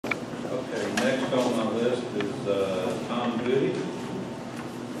Next on my list is Tom Goody.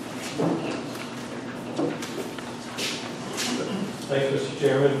 Thanks, Mr.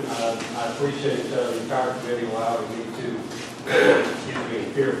 Chairman. I appreciate the entire committee allowing me to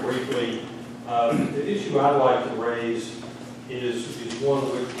appear briefly. The issue I'd like to raise is one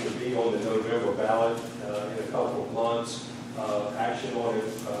which will be on the November ballot in a couple of months. Action on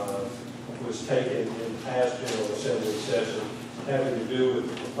it was taken in past General Assembly session, having to do with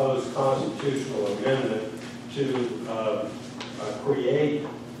the proposed constitutional amendment to create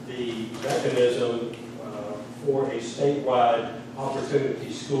the mechanism for a statewide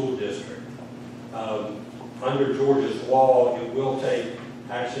opportunity school district. Under Georgia's law, it will take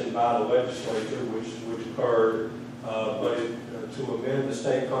action by the legislature, which occurred, but to amend the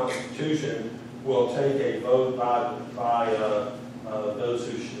state constitution will take a vote by those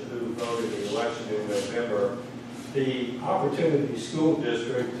who voted in the election in November. The opportunity school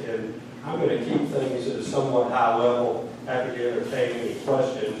district, and I'm going to keep things at a somewhat high level, happy to entertain any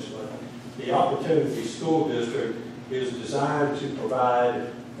questions, but the opportunity school district is designed to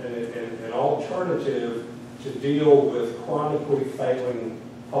provide an alternative to deal with chronically failing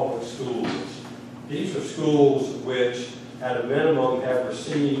public schools. These are schools which, at a minimum, have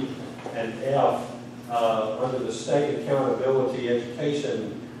received an F under the state accountability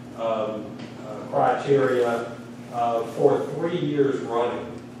education criteria for 3 years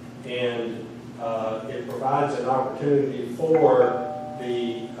running. And it provides an opportunity for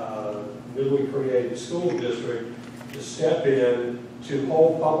the newly created school district to step in, to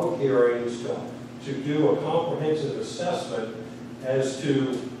hold public hearings, to do a comprehensive assessment as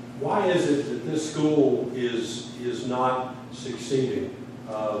to why is it that this school is not succeeding.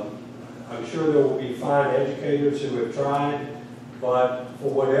 I'm sure there will be fine educators who have tried, but for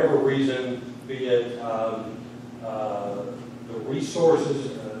whatever reason, be it the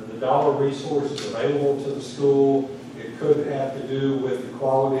resources, the dollar resources available to the school, it could have to do with the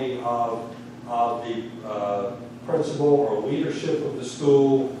quality of the principal or leadership of the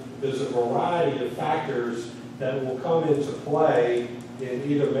school. There's a variety of factors that will come into play in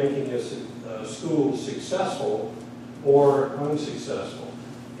either making a school successful or unsuccessful.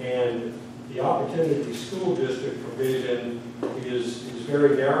 And the opportunity school district provision is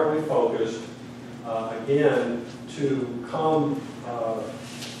very narrowly focused, again, to come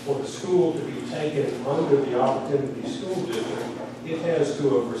for the school to be taken under the opportunity school district. It has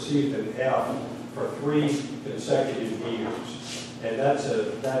to have received an F for 3 consecutive years. And that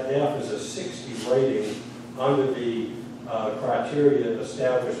F is a 60 rating under the criteria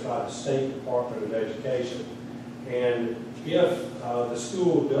established by the State Department of Education. And if the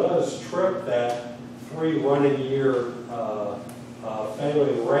school does trip that 3 running year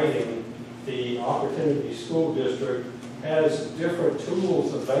failing rating, the opportunity school district has different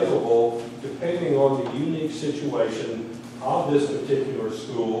tools available depending on the unique situation of this particular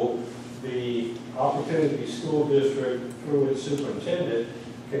school. The opportunity school district, through its superintendent,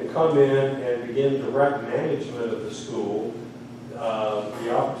 can come in and begin direct management of the school.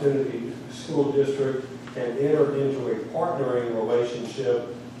 The opportunity school district can enter into a partnering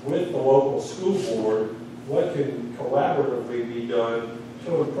relationship with the local school board. What can collaboratively be done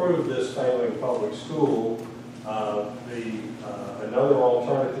to improve this failing public school? Another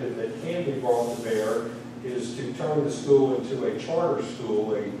alternative that can be brought to bear is to turn the school into a charter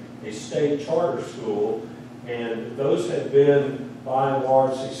school, a state charter school, and those have been by and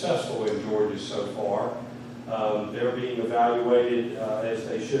large successful in Georgia so far. They're being evaluated as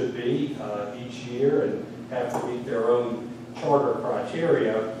they should be each year and have to meet their own charter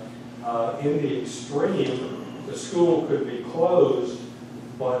criteria. In the extreme, the school could be closed,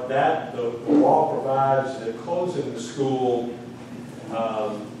 but the law provides that closing the school,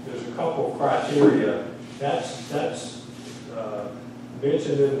 there's a couple of criteria. That's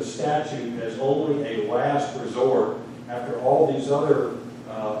mentioned in the statute as only a last resort after all these other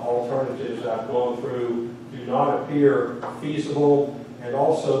alternatives I've gone through do not appear feasible, and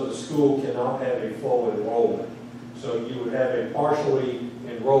also the school cannot have a full enrollment. So you would have a partially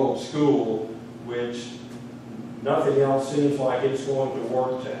enrolled school, which nothing else seems like it's going to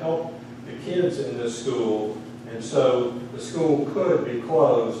work to help the kids in this school, and so the school could be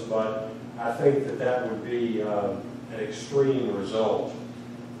closed, but I think that would be an extreme result.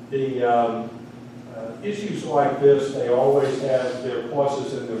 The issues like this, they always have their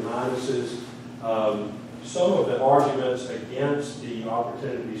pluses and their minuses. Some of the arguments against the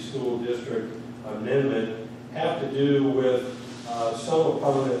Opportunity School District Amendment have to do with some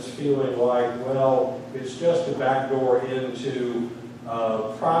opponents feeling like, well, it's just a backdoor into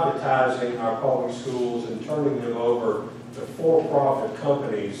privatizing our public schools and turning them over to for-profit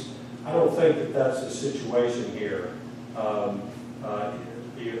companies. I don't think that that's the situation here.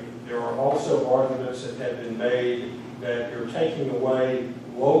 There are also arguments that have been made that you're taking away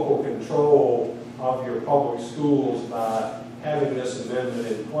local control of your public schools by having this amendment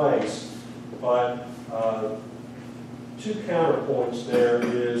in place. But two counterpoints there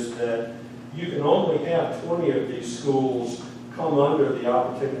is that you can only have 20 of these schools come under the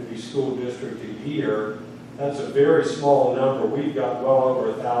Opportunity School District a year. That's a very small number. We've got well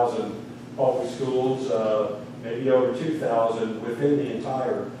over 1,000 public schools, maybe over 2,000 within the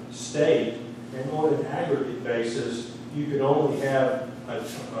entire state. And on an aggregate basis, you can only have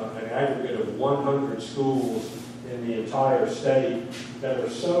an aggregate of 100 schools in the entire state that are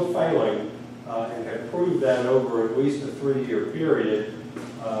so failing and have proved that over at least a 3-year period.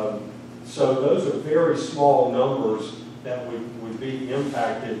 So those are very small numbers that would be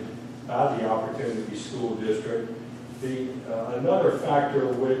impacted by the Opportunity School District. Another factor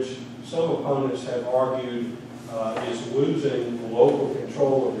which some opponents have argued is losing local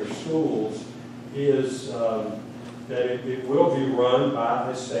control of your schools is that it will be run by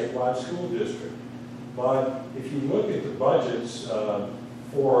a statewide school district. But if you look at the budgets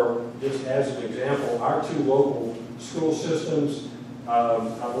for this as an example, our 2 local school systems,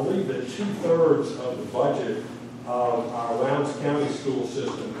 I believe that 2/3 of the budget of our Lowndes County school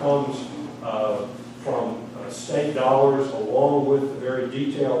system comes from state dollars, along with the very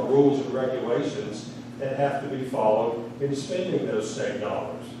detailed rules and regulations that have to be followed in spending those state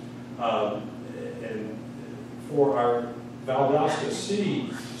dollars. And for our Valdosta City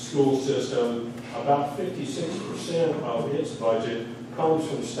school system, about 56% of its budget comes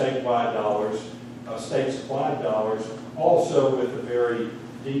from statewide dollars, state supplied dollars, also with the very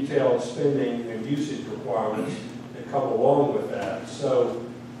detailed spending and usage requirements that come along with that. So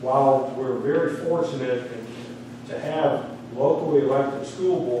while we're very fortunate to have locally elected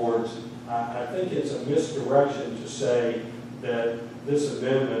school boards, I think it's a misdirection to say that this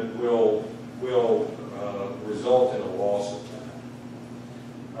amendment will result in a loss of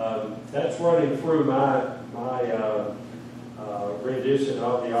that. That's running through my rendition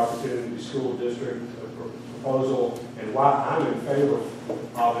of the Opportunity School District proposal and why I'm in favor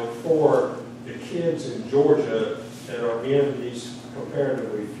of it for the kids in Georgia that are in these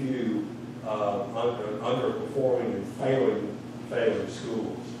comparatively few underperforming and failing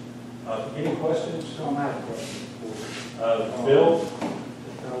schools. Any questions? I have a question for you. Bill?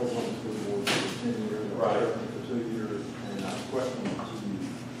 I was on the school board for 10 years. Right. For 2 years, and I was questioning to you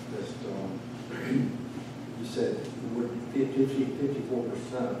just, you said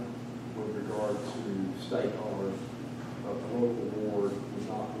 54% with regard to state dollars of the local board would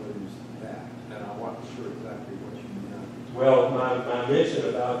not lose that. And I wasn't sure exactly what you meant. Well, my mention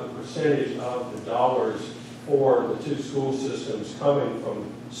about the percentage of the dollars for the 2 school systems coming from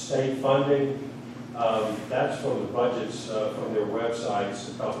state funding, that's from the budgets from their websites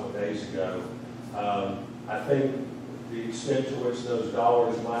a couple of days ago. I think the extent to which those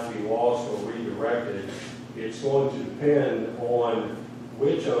dollars might be lost or redirected, it's going to depend on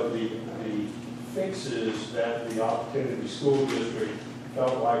which of the fixes that the Opportunity School District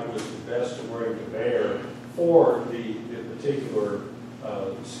felt like was the best to bring to bear for the particular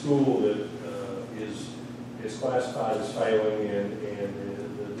school that is classified as failing and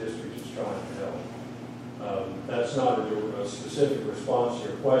the district is trying to help. That's not a specific response to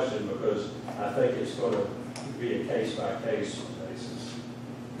your question because I think it's going to be a case-by-case basis.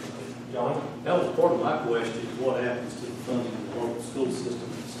 John? That was part of my question, is what happens to the funding of the local school system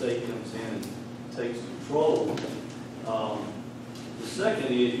if the state comes in and takes control. The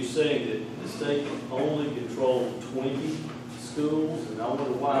second is, you're saying that the state can only control 20 schools, and I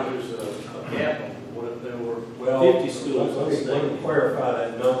wonder why there's a gap on it. What if there were 50 schools in the state? Let me clarify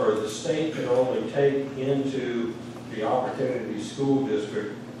that number. The state can only take into the Opportunity School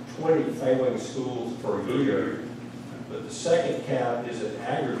District 20 failing schools per year. But the second cap is an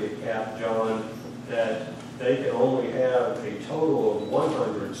aggregate cap, John, that they can only have a total of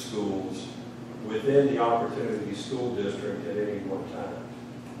 100 schools within the Opportunity School District at any one time.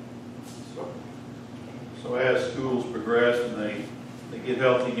 So as schools progress and they get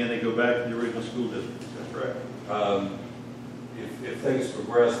healthy again, they go back to the original school district, is that correct? If things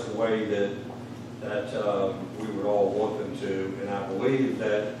progress the way that we would all want them to, and I believe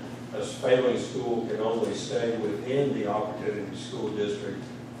that a failing school can only stay within the Opportunity School District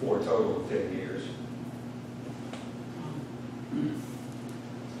for a total of 10 years.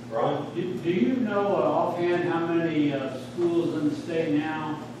 Ron? Do you know offhand how many schools in the state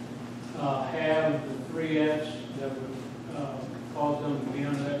now have the 3 Fs that would cause them to be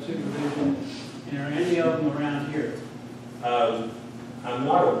under that supervision? And are any of them around here? I'm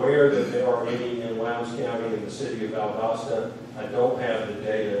not aware that there are any in Lowndes County in the city of Valdosta. I don't have the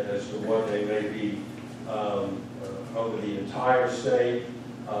data as to what they may be over the entire state.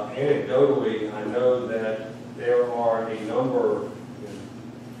 Anecdotally, I know that there are a number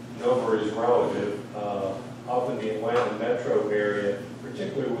is relative, up in the Atlanta metro area,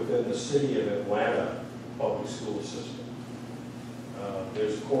 particularly within the city of Atlanta public school system.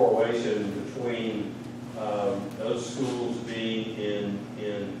 There's a correlation between those schools being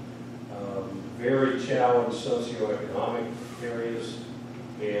in very challenged socioeconomic areas,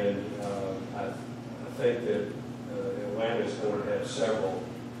 and I think that Atlanta is going to have several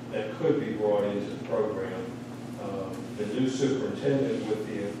that could be brought into the program. The new superintendent with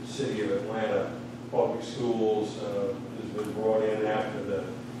the City of Atlanta Public Schools has been brought in after the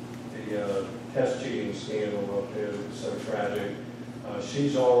test cheating scandal up there that was so tragic.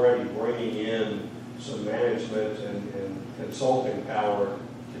 She's already bringing in some management and consulting power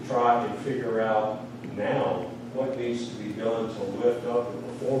to try and figure out now what needs to be done to lift up the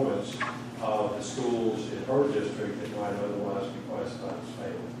performance of the schools in her district that might otherwise be classified as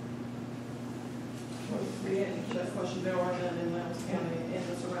failing. We had that question, there are none in Lowndes County and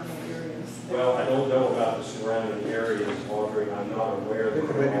the surrounding areas. Well, I don't know about the surrounding areas, Audrey. I'm not aware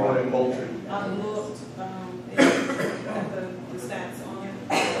that there are. I looked at the stats on it,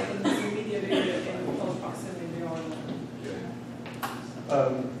 in the immediate area and the close proximity, there are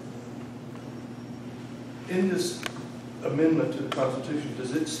none. In this amendment to the Constitution,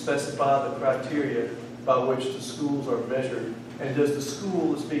 does it specify the criteria by which the schools are measured? And does the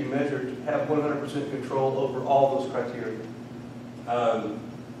school that's being measured have 100% control over all those criteria? Well,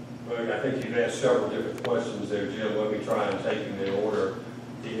 I think you've asked several different questions there, Jim. Let me try and take them in order.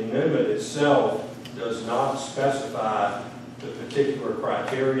 The amendment itself does not specify the particular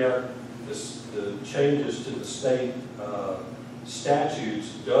criteria. The changes to the state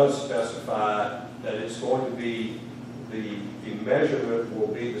statutes does specify that it's going to be the measurement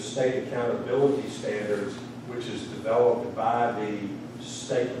will be the state accountability standards, which is developed by the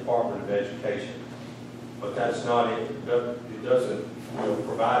State Department of Education. But that's not it. It doesn't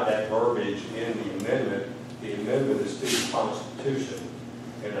provide that verbiage in the amendment. The amendment is to the Constitution,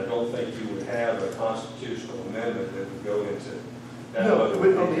 and I don't think you would have a constitutional amendment that would go into that. No, on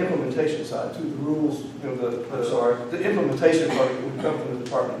the implementation side, too, the rules, I'm sorry? The implementation part would come from the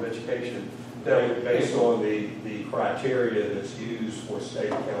Department of Education. Based on the criteria that's used for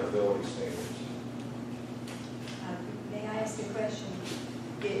state accountability standards. May I ask a question?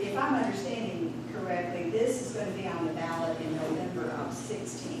 If I'm understanding correctly, this is going to be on the ballot in November of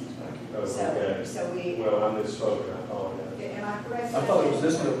 16. Okay. So we. Well, I'm misspoken. I apologize. Am I correct? I thought it was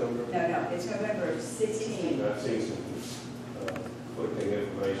this November. No, it's November of 16. I've seen some conflicting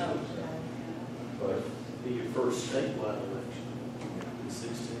information. Oh, But, Be your first statewide election in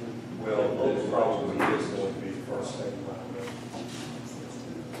 16. well, it probably is going to be the first thing about it.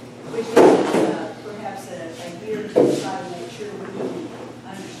 Which is perhaps a year to try to make sure we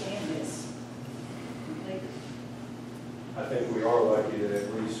understand this completely. I think we are lucky that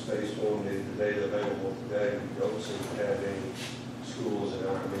at least based on the data available today, we don't seem to have any schools in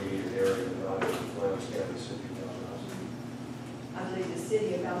our immediate area not in Lowndes County, City of Valdosta. I believe the city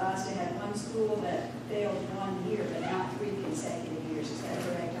of Valdosta had one school that failed 1 year, but not 3 consecutive years. Is that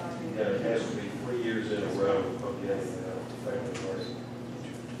correct, Audrey? Yeah, it has to be 3 years in a row of getting family learning.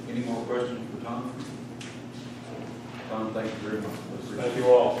 Any more questions for Tom? Tom, thank you very much. Thank you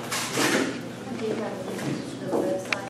all.